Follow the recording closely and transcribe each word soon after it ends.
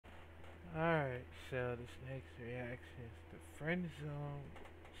So this next reaction is the Friend Zone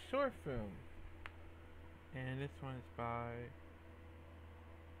short film, and this one is by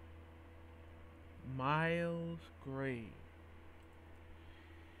Miles Gray.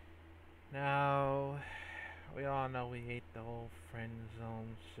 Now, we all know we hate the whole friend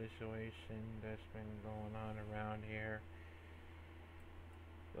zone situation that's been going on around here.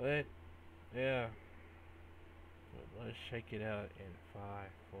 But, yeah, let's check it out in 5,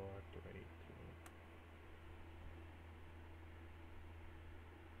 4, 3, 2.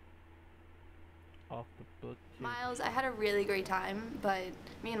 Off the book. Miles, I had a really great time, but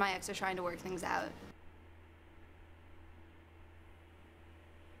me and my ex are trying to work things out.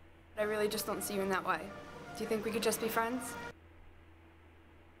 I really just don't see you in that way. Do you think we could just be friends?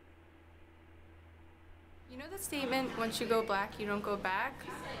 You know the statement, once you go black, you don't go back?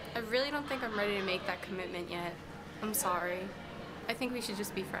 I really don't think I'm ready to make that commitment yet. I'm sorry. I think we should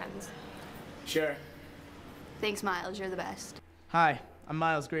just be friends. Sure. Thanks, Miles. You're the best. Hi, I'm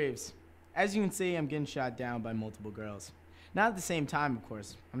Miles Graves. As you can see, I'm getting shot down by multiple girls. Not at the same time, of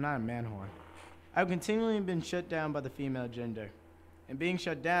course. I'm not a man whore. I've continually been shut down by the female gender. And being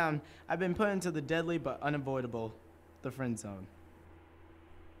shut down, I've been put into the deadly but unavoidable, the friend zone.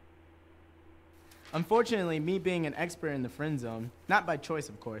 Unfortunately, me being an expert in the friend zone, not by choice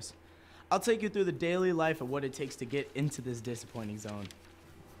of course, I'll take you through the daily life of what it takes to get into this disappointing zone.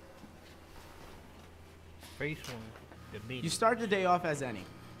 Face one, delete. You start the day off as any.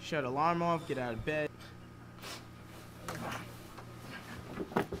 Shut alarm off, get out of bed.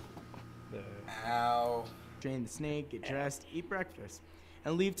 Ow. Drain the snake, get dressed, eat breakfast,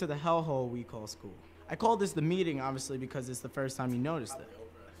 and leave to the hellhole we call school. I call this the meeting, obviously, because it's the first time you noticed it.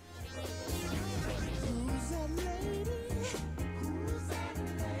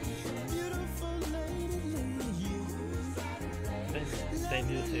 They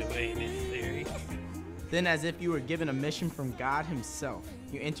knew it way necessary. Then, as if you were given a mission from God himself,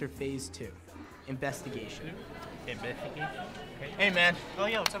 you enter phase 2, investigation. Investigation? Okay. Hey, man. Oh,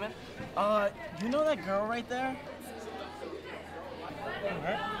 yeah, what's up, man? You know that girl right there?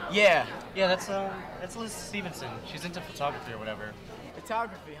 Her? Yeah. Yeah, that's Liz Stevenson. She's into photography or whatever.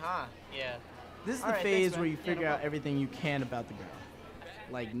 Photography, huh? Yeah. This is the Alright, phase thanks, where man. you Yeah, figure no out problem. everything you can about the girl.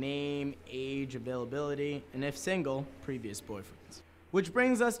 Like name, age, availability, and if single, previous boyfriends. Which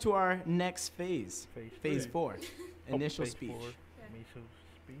brings us to our next phase. Phase 4, initial Phase speech. 4, initial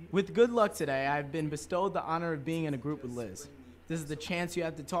speech. With good luck today, I've been bestowed the honor of being in a group with Liz. This is the chance you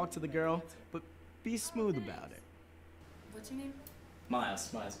have to talk to the girl, but be smooth about it. What's your name? Miles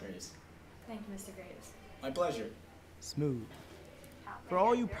Graves. Thank you, Mr. Graves. My pleasure. Smooth. For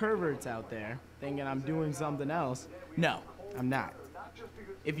all you perverts out there thinking I'm doing something else, no, I'm not.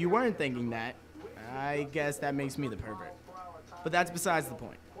 If you weren't thinking that, I guess that makes me the pervert. But that's besides the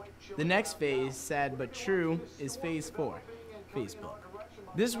point. The next phase, sad but true, is phase 4, Facebook.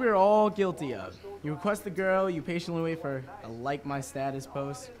 This we're all guilty of. You request the girl, you patiently wait for a like my status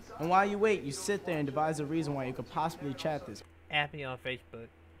post, and while you wait, you sit there and devise a reason why you could possibly chat this. Add me on Facebook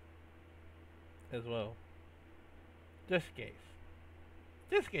as well. Just in case.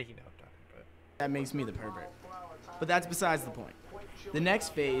 Just in case you know what I'm talking about. That makes me the pervert. But that's besides the point. The next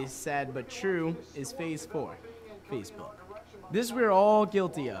phase, sad but true, is phase 4, Facebook. This we're all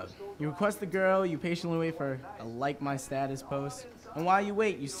guilty of. You request the girl, you patiently wait for a like my status post, and while you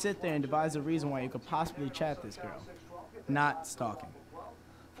wait, you sit there and devise a reason why you could possibly chat this girl. Not stalking.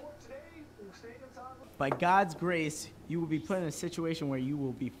 By God's grace, you will be put in a situation where you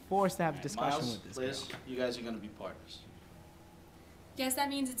will be forced to have a discussion Miles, with this Liz, girl. you guys are gonna be partners. Guess that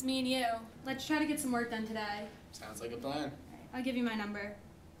means it's me and you. Let's try to get some work done today. Sounds like a plan. I'll give you my number.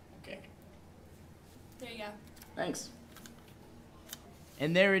 Okay. There you go. Thanks.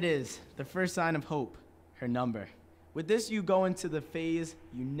 And there it is, the first sign of hope, her number. With this, you go into the phase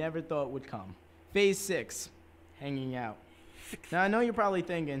you never thought would come. Phase 6, hanging out. Now, I know you're probably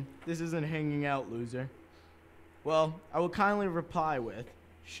thinking, this isn't hanging out, loser. Well, I will kindly reply with,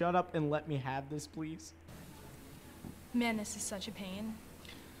 shut up and let me have this, please. Man, this is such a pain.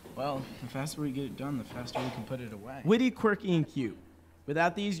 Well, the faster we get it done, the faster we can put it away. Witty, quirky, and cute.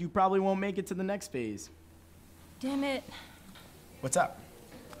 Without these, you probably won't make it to the next phase. Damn it. What's up?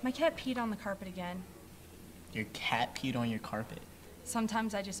 My cat peed on the carpet again. Your cat peed on your carpet.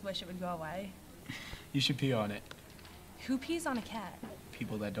 Sometimes I just wish it would go away. You should pee on it. Who pees on a cat?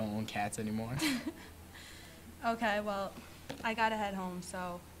 People that don't own cats anymore. Okay, well, I gotta head home,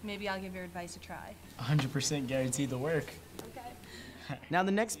 so maybe I'll give your advice a try. 100% guaranteed to work. Okay. Now,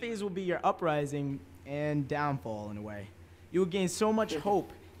 the next phase will be your uprising and downfall in a way. You will gain so much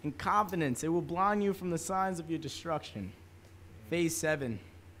hope and confidence, it will blind you from the signs of your destruction. Phase 7,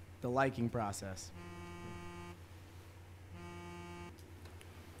 the liking process.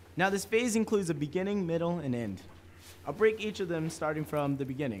 Now this phase includes a beginning, middle, and end. I'll break each of them starting from the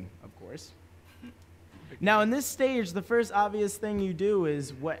beginning, of course. Now in this stage, the first obvious thing you do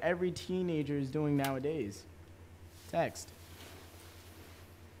is what every teenager is doing nowadays. Text.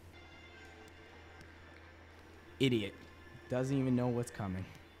 Idiot. Doesn't even know what's coming.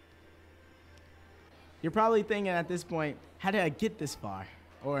 You're probably thinking at this point, how did I get this far?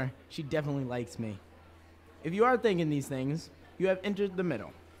 Or, she definitely likes me. If you are thinking these things, you have entered the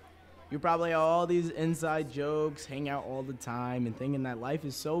middle. You probably have all these inside jokes, hang out all the time, and thinking that life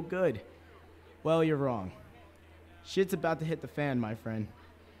is so good. Well, you're wrong. Shit's about to hit the fan, my friend.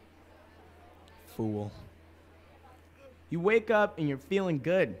 Fool. You wake up and you're feeling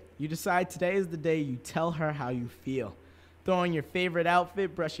good. You decide today is the day you tell her how you feel. Throw on your favorite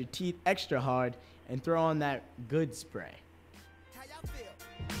outfit, brush your teeth extra hard, and throw on that good spray. How y'all feel?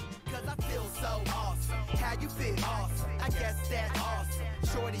 'Cause I feel so awesome. How you feel? Awesome. I guess that's awesome.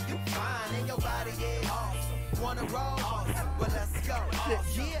 Shorty, you fine and your body is awesome. Wanna roll? Awesome. Well, let's go.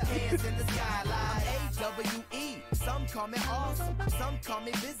 Awesome. Yeah. Hands in the sky like AWE. Some call me awesome. Some call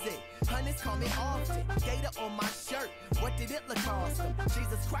me busy. Honeys call me often. Gator on my shirt. What did it look awesome?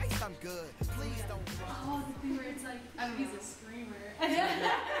 Jesus Christ, I'm good. Please don't. Oh, the thing where it's like, he's a screamer. No, I've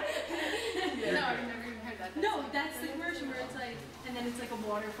never even heard that. No, that's the version where it's like, and then it's like a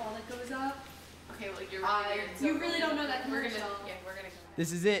waterfall that goes up. Okay, well, you're really weird. You really don't know that We're commercial. gonna, yeah, we're gonna go.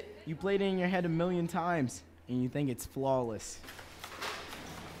 This is it. You played it in your head a million times, and you think it's flawless.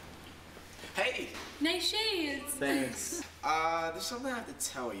 Hey! Nice shades. Thanks. There's something I have to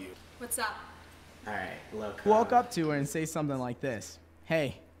tell you. What's up? Alright, look. Walk up to her and say something like this.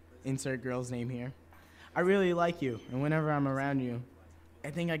 Hey, insert girl's name here. I really like you, and whenever I'm around you,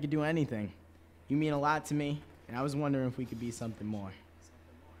 I think I could do anything. You mean a lot to me, and I was wondering if we could be something more.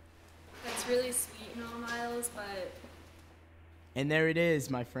 That's really sweet and all, Miles, but And there it is,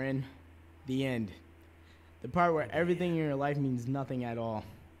 my friend. The end. The part where everything in your life means nothing at all.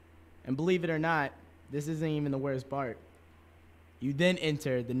 And believe it or not, this isn't even the worst part. You then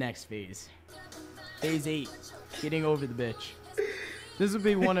enter the next phase. Phase 8, getting over the bitch. This will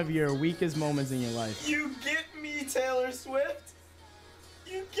be one of your weakest moments in your life. You get me, Taylor Swift?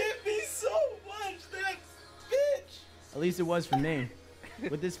 You get me so much, that bitch! At least it was for me.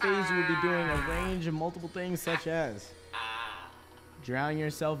 With this phase, you will be doing a range of multiple things such as drown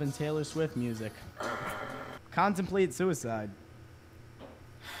yourself in Taylor Swift music, contemplate suicide,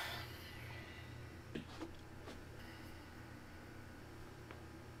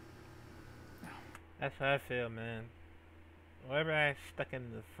 That's how I feel, man. Whenever I stuck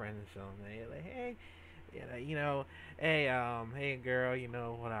in the friend zone, man, like, hey, hey girl, you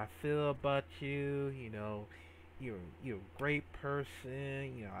know what I feel about you. You know, you're a great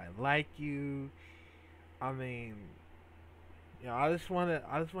person. You know, I like you. I mean, you know, I just wanna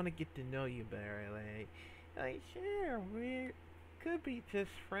get to know you better. Like sure, we could be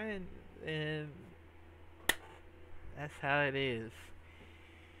just friends, and that's how it is.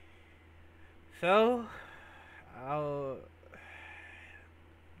 So,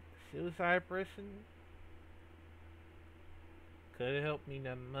 suicide person couldn't help me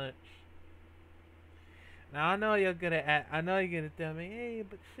that much. Now I know you're gonna tell me, hey,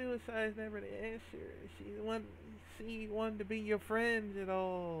 but suicide's never the answer. She wanted to be your friend and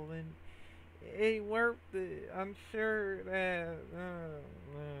all, and it ain't worth it. I'm sure that.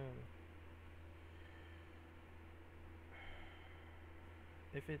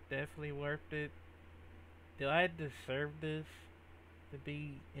 If it's definitely worth it, do I deserve this to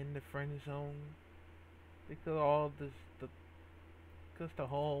be in the friend zone? Because all this, because the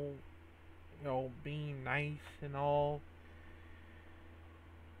whole, you know, being nice and all,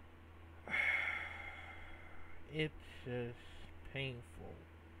 it's just painful.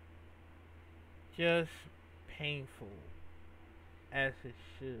 Just painful, as it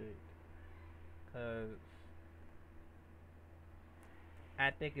should, 'cause I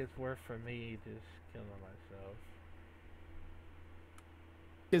think it's worth for me just killing myself.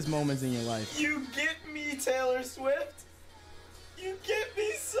 his moments in your life. You get me, Taylor Swift? You get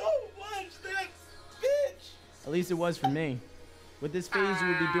me so much, that bitch! At least it was for me. With this phase, you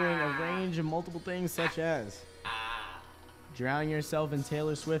will be doing a range of multiple things such as drown yourself in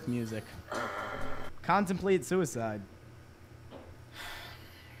Taylor Swift music, contemplate suicide,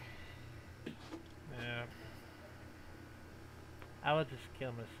 Yeah. I would just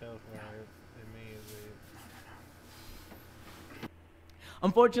kill myself immediately.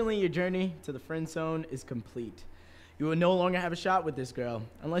 Unfortunately, your journey to the friend zone is complete. You will no longer have a shot with this girl,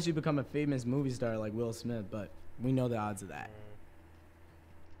 unless you become a famous movie star like Will Smith, but we know the odds of that.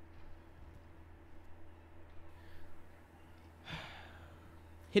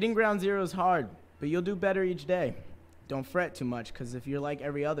 Hitting ground zero is hard, but you'll do better each day. Don't fret too much, because if you're like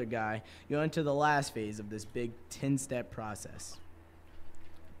every other guy, you'll enter the last phase of this big 10-step process.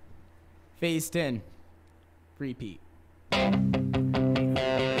 Phase 10. Repeat. It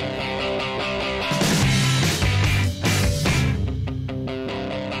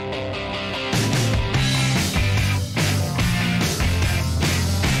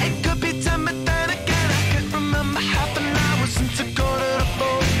could be 10, but then again, I can't remember half an hour since I got to the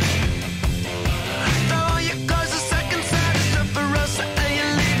phone. Throw your clothes a second, set it up for us, and you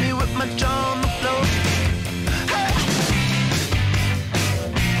leave me with my jaw on the floor. Hey.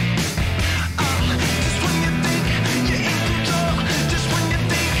 Just when you think you're in control, just when you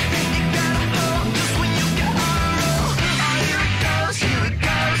think you got a hold, just when you get on a roll. Oh, here it goes, here it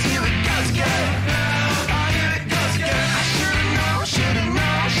goes, here it goes again. Oh, here it goes again. I should've known, should've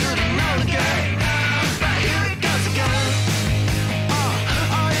known, should've known again. But here it goes again.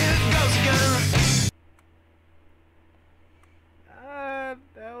 Oh, here it goes again.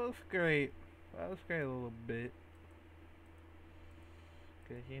 That was great. That was great a little bit.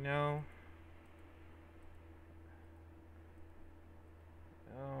 Cause you know,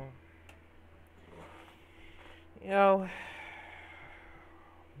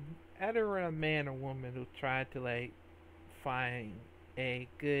 either a man or woman who tried to like find a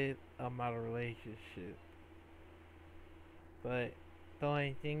good amount of relationship, but the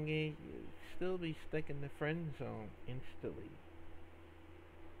only thing is you still be stuck in the friend zone instantly.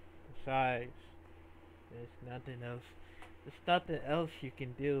 Besides, there's nothing else. There's nothing else you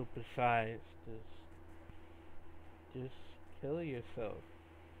can do besides just kill yourself.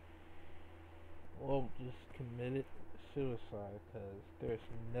 Or just commit suicide, because there's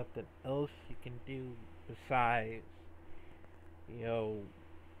nothing else you can do besides,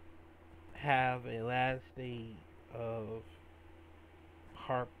 have a last day of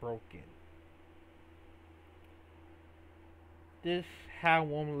heartbroken. Just have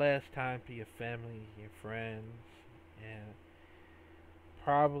one last time for your family, your friends, and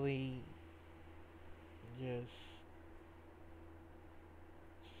probably just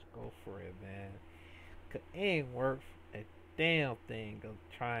go for it, man. 'Cause it ain't worth a damn thing of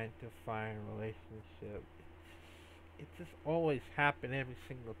trying to find a relationship. It just always happened every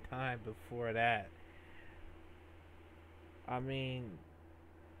single time before that. I mean,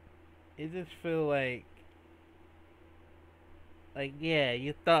 it just feel like yeah,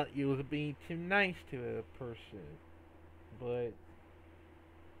 you thought you was being too nice to a person, but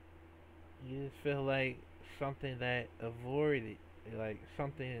you just feel like something that avoided, like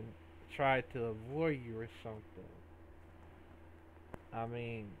something tried to avoid you or something. I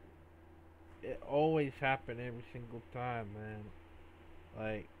mean, it always happened every single time, man.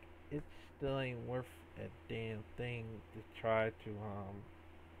 Like, it still ain't worth a damn thing to try to,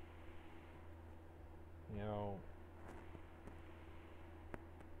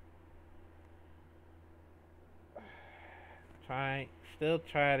 still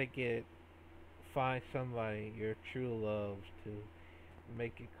try to find somebody, your true love, to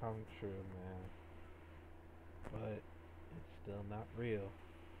make it come true, man. But it's still not real.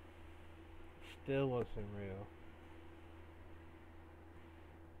 Still wasn't real.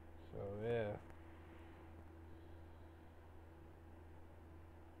 So yeah.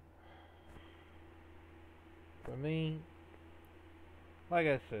 For me, like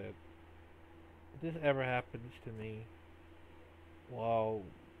I said, if this ever happens to me, well,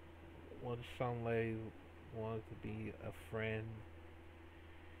 when some lady wants to be a friend,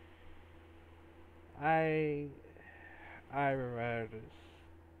 I would rather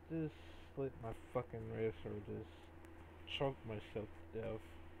just slit my fucking wrist or just choke myself to death.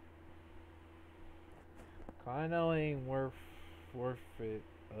 'Cause I know it ain't worth it.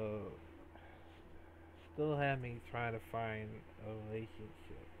 Still have me trying to find a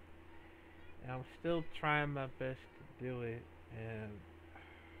relationship, and I'm still trying my best to do it, and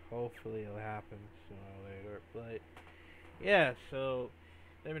hopefully it'll happen sooner or later. But yeah, so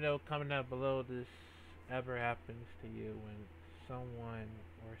let me know comment down below this ever happens to you when someone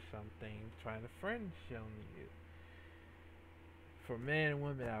or something trying to friend zone you. For men and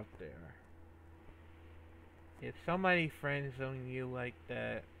women out there, if somebody friend zone you like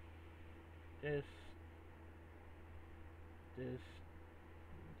that, just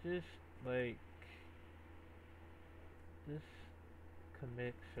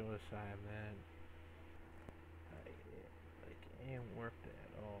commit suicide, man. It ain't worth it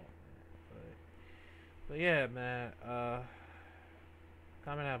at all, man. But yeah, man.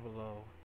 Comment down below.